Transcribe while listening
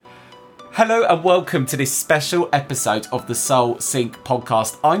Hello and welcome to this special episode of the Soul Sync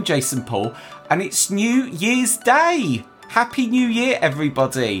podcast. I'm Jason Paul and it's New Year's Day. Happy New Year,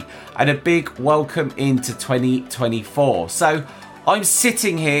 everybody, and a big welcome into 2024. So I'm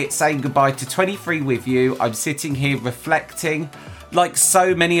sitting here saying goodbye to 23 with you. I'm sitting here reflecting. Like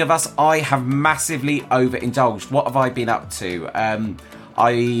so many of us, I have massively overindulged. What have I been up to?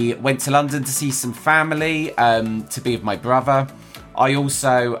 I went to London to see some family, to be with my brother. I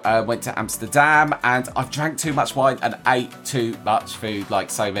also went to Amsterdam and I've drank too much wine and ate too much food like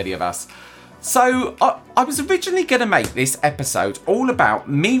so many of us. So I was originally going to make this episode all about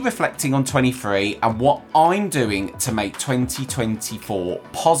me reflecting on 23 and what I'm doing to make 2024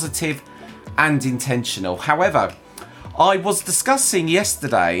 positive and intentional. However, I was discussing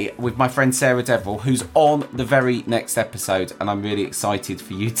yesterday with my friend Sarah Devil, who's on the very next episode, and I'm really excited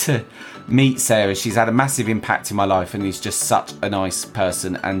for you to meet Sarah. She's had a massive impact in my life and is just such a nice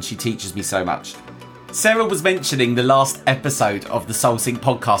person, and she teaches me so much. Sarah was mentioning the last episode of the Soul Sync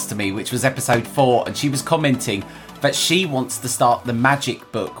podcast to me, which was episode 4, and she was commenting that she wants to start the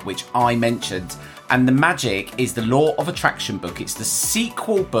Magic book, which I mentioned. And the Magic is the Law of Attraction book. It's the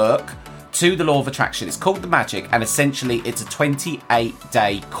sequel book to the Law of Attraction. It's called The Magic, and essentially it's a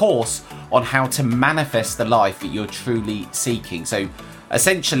 28-day course on how to manifest the life that you're truly seeking. So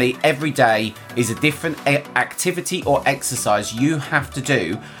essentially every day is a different activity or exercise you have to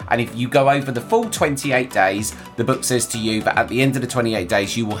do, and if you go over the full 28 days, the book says to you that at the end of the 28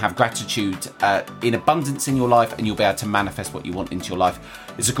 days you will have gratitude in abundance in your life, and you'll be able to manifest what you want into your life.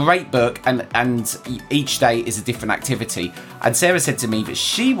 It's a great book, and each day is a different activity. And Sarah said to me that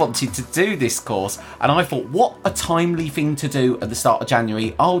she wanted to do this course, and I thought, what a timely thing to do at the start of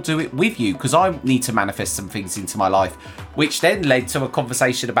January. I'll do it with you because I need to manifest some things into my life, which then led to a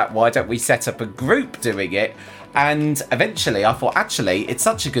conversation about why don't we set up a group doing it. And eventually I thought, actually, it's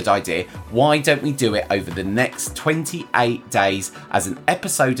such a good idea. Why don't we do it over the next 28 days as an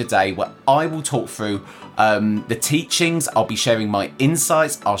episode a day where I will talk through the teachings, I'll be sharing my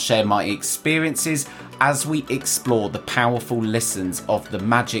insights, I'll share my experiences as we explore the powerful lessons of the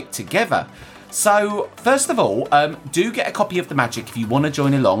Magic together. So, first of all, do get a copy of The Magic if you want to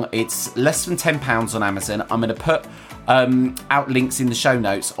join along. It's less than £10 on Amazon. I'm going to put out links in the show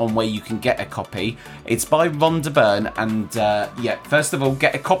notes on where you can get a copy. It's by Rhonda Byrne, and first of all,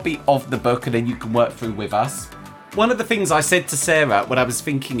 get a copy of the book and then you can work through with us. One of the things I said to Sarah when I was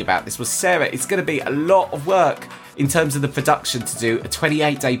thinking about this was, Sarah, it's going to be a lot of work in terms of the production to do a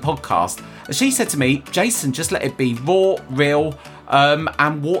 28-day podcast. And she said to me, Jason, just let it be raw, real,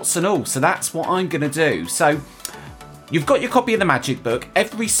 and warts and all. So that's what I'm going to do. So you've got your copy of the Magic book.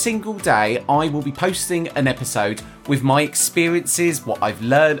 Every single day I will be posting an episode with my experiences, what I've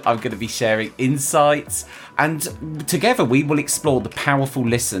learned. I'm going to be sharing insights, and together we will explore the powerful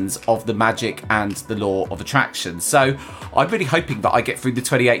lessons of the Magic and the Law of Attraction. So I'm really hoping that I get through the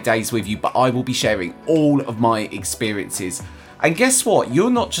 28 days with you, but I will be sharing all of my experiences. And guess what? You're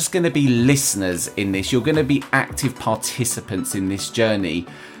not just going to be listeners in this, you're going to be active participants in this journey.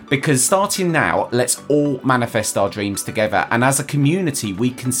 Because starting now, let's all manifest our dreams together. And as a community,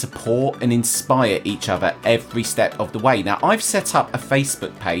 we can support and inspire each other every step of the way. Now, I've set up a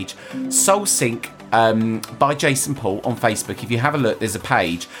Facebook page, Soul Sync by Jason Paul on Facebook. If you have a look, there's a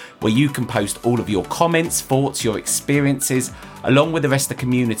page where you can post all of your comments, thoughts, your experiences, along with the rest of the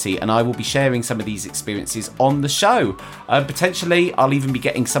community. And I will be sharing some of these experiences on the show. Potentially, I'll even be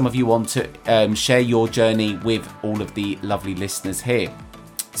getting some of you on to share your journey with all of the lovely listeners here.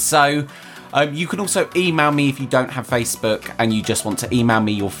 So you can also email me if you don't have Facebook and you just want to email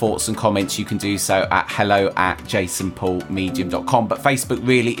me your thoughts and comments. You can do so at hello@jasonpaulmedium.com. But Facebook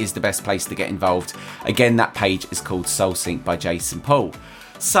really is the best place to get involved. Again, that page is called Soul Sync by Jason Paul.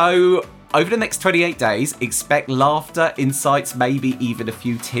 So over the next 28 days, expect laughter, insights, maybe even a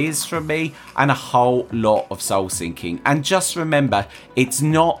few tears from me, and a whole lot of soul syncing. And just remember, it's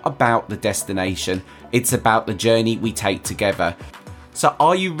not about the destination, it's about the journey we take together. So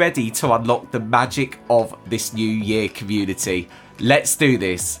are you ready to unlock the magic of this new year, community? Let's do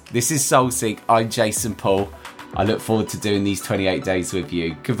this. This is Soul Sync. I'm Jason Paul. I look forward to doing these 28 days with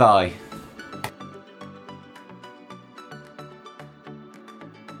you. Goodbye.